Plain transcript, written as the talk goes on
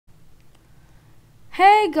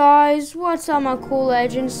Hey guys, what's up my cool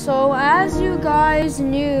legends? So as you guys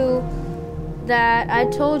knew that I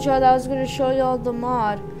told y'all that I was gonna show y'all the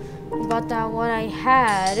mod about that what I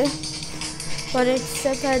had, but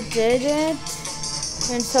except I didn't,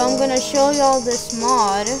 and so I'm gonna show y'all this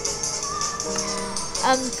mod.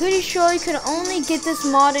 I'm pretty sure you can only get this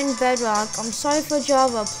mod in Bedrock. I'm sorry for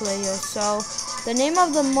Java players. So the name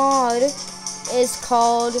of the mod is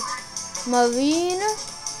called Marine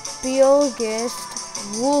Biologist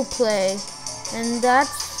Roleplay, and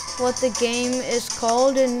that's what the game is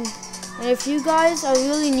called. And if you guys are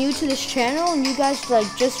really new to this channel and you guys like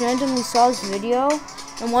just randomly saw this video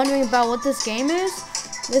and wondering about what this game is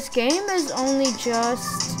only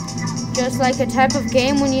just like a type of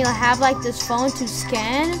game when you have like this phone to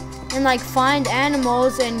scan and like find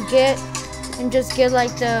animals and just get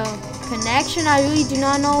like the connection. I really do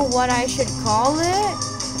not know what I should call it.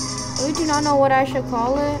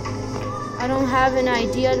 I don't have an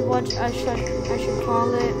idea what I should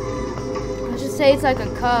call it. I should say it's like a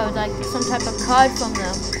code, like some type of code from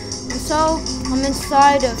them. And so I'm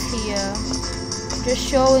inside of here, just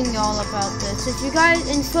showing y'all about this. If you guys,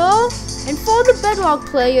 and for the Bedrock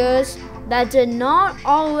players that did not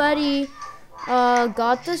already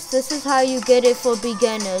got this is how you get it for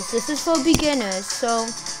beginners. This is for beginners. So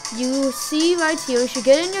you see right here, you should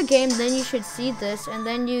get in your game, then you should see this, and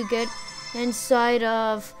then you get inside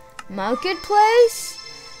of Marketplace,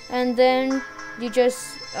 and then you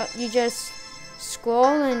just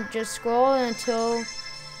scroll until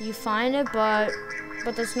you find it, but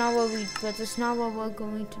that's not what we're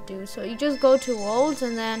going to do. So you just go to Worlds,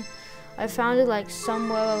 and then I found it like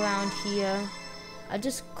somewhere around here. I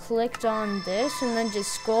just clicked on this and then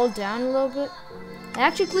just scroll down a little bit. I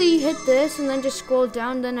actually hit this and then just scroll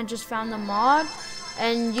down, then I just found the mod,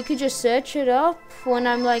 and you could just search it up when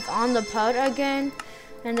I'm like on the pod again,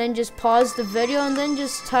 and then just pause the video and then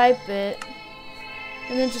just type it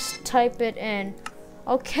in.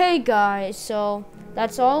 Okay guys, so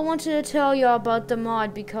that's all I wanted to tell y'all about the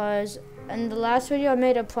mod, because in the last video I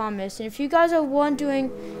made a promise. And if you guys are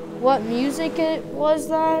wondering what music it was,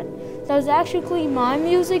 that was actually my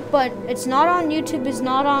music, but it's not on YouTube, it's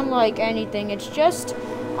not on like anything, it's just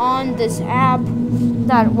on this app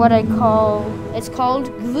that it's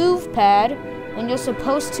called groovepad, and you're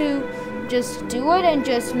supposed to just do it and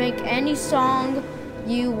just make any song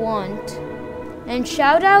you want. And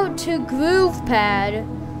shout out to groovepad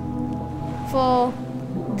for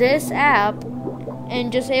this app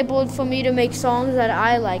and just able for me to make songs that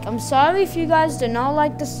I like. I'm sorry if you guys did not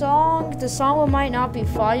like the song. The song might not be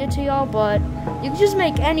fire to y'all, but you can just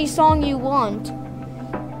make any song you want.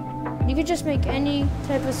 You can just make any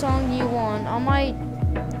type of song you want. I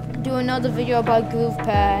might do another video about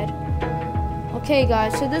groovepad. Okay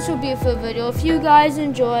guys, so this will be it for the video. If you guys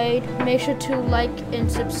enjoyed, make sure to like and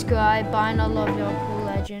subscribe. Bye, and I love y'all cool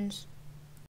legends.